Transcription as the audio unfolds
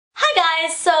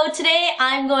guys, so today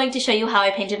I'm going to show you how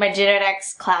I painted my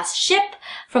Genetics class ship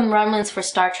from Remnants for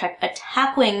Star Trek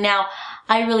Attack Wing. Now,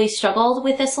 I really struggled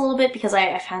with this a little bit because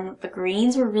I found that the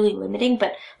greens were really limiting,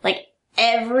 but like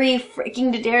every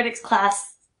freaking Genetics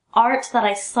class art that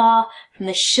I saw from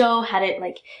the show had it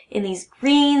like in these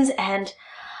greens, and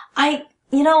I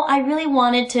really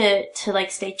wanted to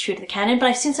like stay true to the canon, but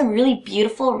I've seen some really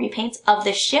beautiful repaints of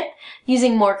this ship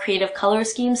using more creative color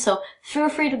schemes, so feel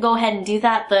free to go ahead and do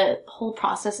that. The whole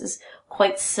process is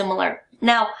quite similar.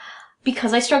 Now,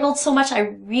 because I struggled so much, I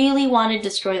really wanted to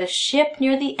destroy the ship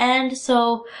near the end,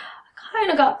 so I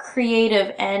kind of got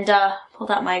creative and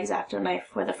pulled out my X-Acto knife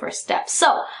for the first step.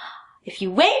 So, if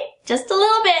you wait just a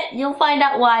little bit, you'll find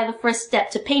out why the first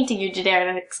step to painting your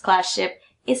Genetics class ship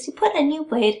is to put a new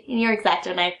blade in your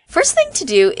X-Acto knife. First thing to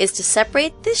do is to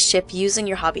separate this ship using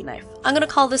your hobby knife. I'm going to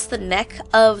call this the neck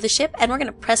of the ship, and we're going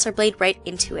to press our blade right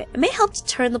into it. It may help to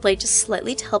turn the blade just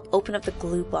slightly to help open up the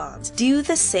glue bonds. Do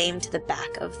the same to the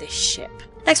back of this ship.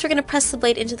 Next, we're going to press the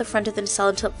blade into the front of the nacelle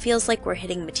until it feels like we're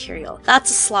hitting material.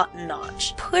 That's a slot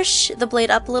notch. Push the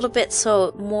blade up a little bit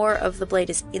so more of the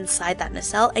blade is inside that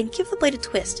nacelle, and give the blade a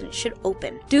twist and it should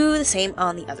open. Do the same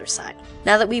on the other side.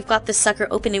 Now that we've got this sucker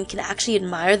open and we can actually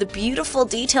admire the beautiful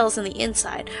details on the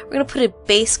inside, we're going to put a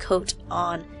base coat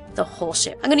on the whole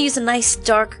ship. I'm going to use a nice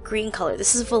dark green color.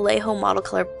 This is Vallejo model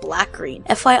color black green.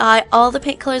 FYI, all the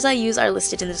paint colors I use are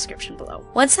listed in the description below.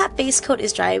 Once that base coat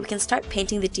is dry, we can start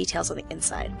painting the details on the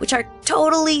inside, which are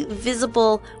totally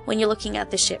visible when you're looking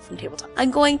at the ship from tabletop. I'm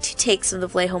going to take some of the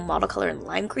Vallejo model color in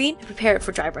lime green and prepare it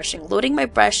for dry brushing, loading my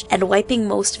brush and wiping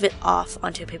most of it off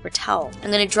onto a paper towel.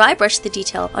 I'm going to dry brush the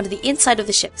detail onto the inside of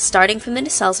the ship, starting from the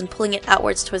nacelles and pulling it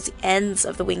outwards towards the ends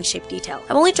of the wing shape detail.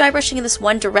 I'm only dry brushing in this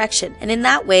one direction, and in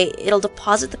that way, it'll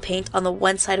deposit the paint on the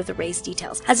one side of the raised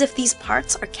details, as if these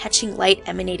parts are catching light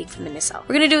emanating from the nacelle.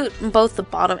 We're going to do it in both the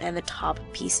bottom and the top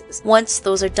pieces. Once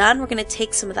those are done, we're going to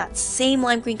take some of that same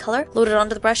lime green color, load it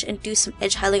onto the brush, and do some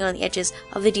edge highlighting on the edges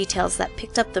of the details that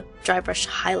picked up the dry brush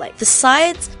highlight. The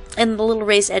sides and the little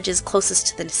raised edges closest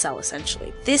to the nacelle,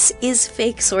 essentially. This is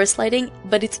fake source lighting,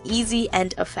 but it's easy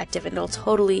and effective, and it'll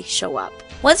totally show up.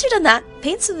 Once you're done that,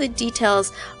 paint some of the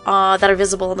details that are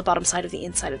visible on the bottom side of the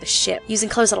inside of the ship, using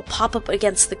colors that'll pop up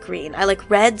against the green. I like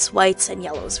reds, whites, and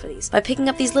yellows for these. By picking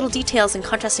up these little details and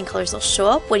contrasting colors, they'll show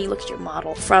up when you look at your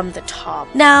model from the top.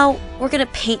 Now, we're going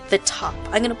to paint the top.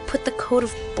 I'm going to put the coat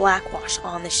of black wash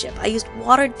on the ship. I used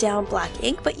watered down black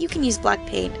ink, but you can use black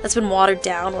paint that's been watered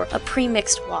down or a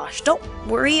pre-mixed wash. Don't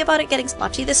worry about it getting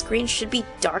splotchy. This green should be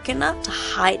dark enough to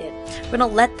hide it. We're going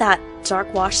to let that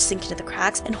dark wash sink into the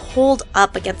cracks and hold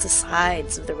up against the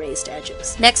sides of the raised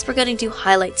edges. Next, we're going to do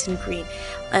highlights in green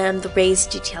and the raised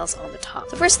details on the top.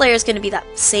 The first layer is going to be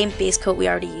that same base coat we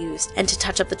already used, and to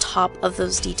touch up the top of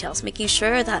those details, making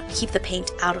sure that we keep the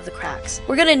paint out of the cracks.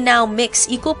 We're going to now mix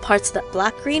equal parts of that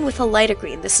black green with a lighter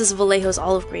green. This is Vallejo's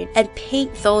olive green, and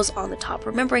paint those on the top,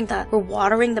 remembering that we're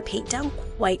watering the paint down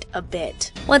quite a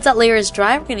bit. Once that layer is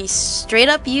dry, we're going to straight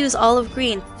up use olive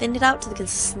green, thin it out to the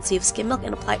consistency of skim milk,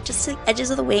 and apply it just to the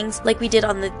edges of the wings like we did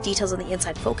on the details on the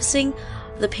inside, focusing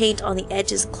the paint on the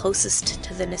edges closest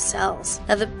to the nacelles.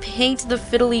 Now paint the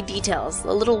fiddly details,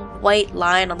 a little white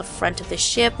line on the front of the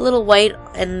ship, a little white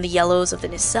and the yellows of the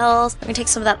nacelles. I'm going to take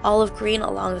some of that olive green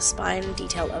along the spine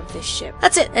detail of this ship.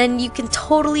 That's it, and you can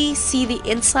totally see the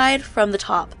inside from the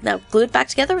top. Now glue it back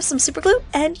together with some super glue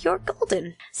and you're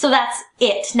golden. So that's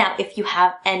it. Now if you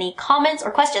have any comments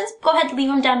or questions, go ahead and leave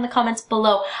them down in the comments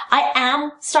below. I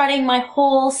am starting my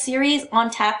whole series on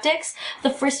tactics. The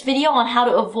first video on how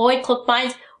to avoid cloak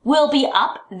binds will be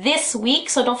up this week,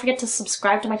 so don't forget to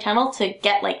subscribe to my channel to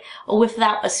get like a whiff of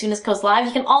that as soon as it goes live.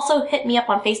 You can also hit me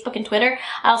up on Facebook and Twitter.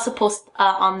 I also post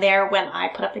on there when I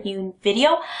put up a new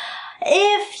video.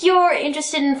 If you're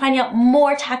interested in finding out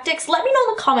more tactics, let me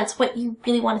know in the comments what you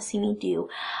really want to see me do.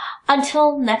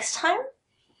 Until next time,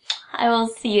 I will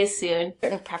see you soon.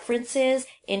 Certain preferences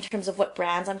in terms of what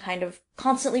brands I'm kind of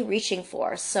constantly reaching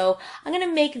for, so I'm going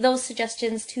to make those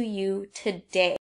suggestions to you today.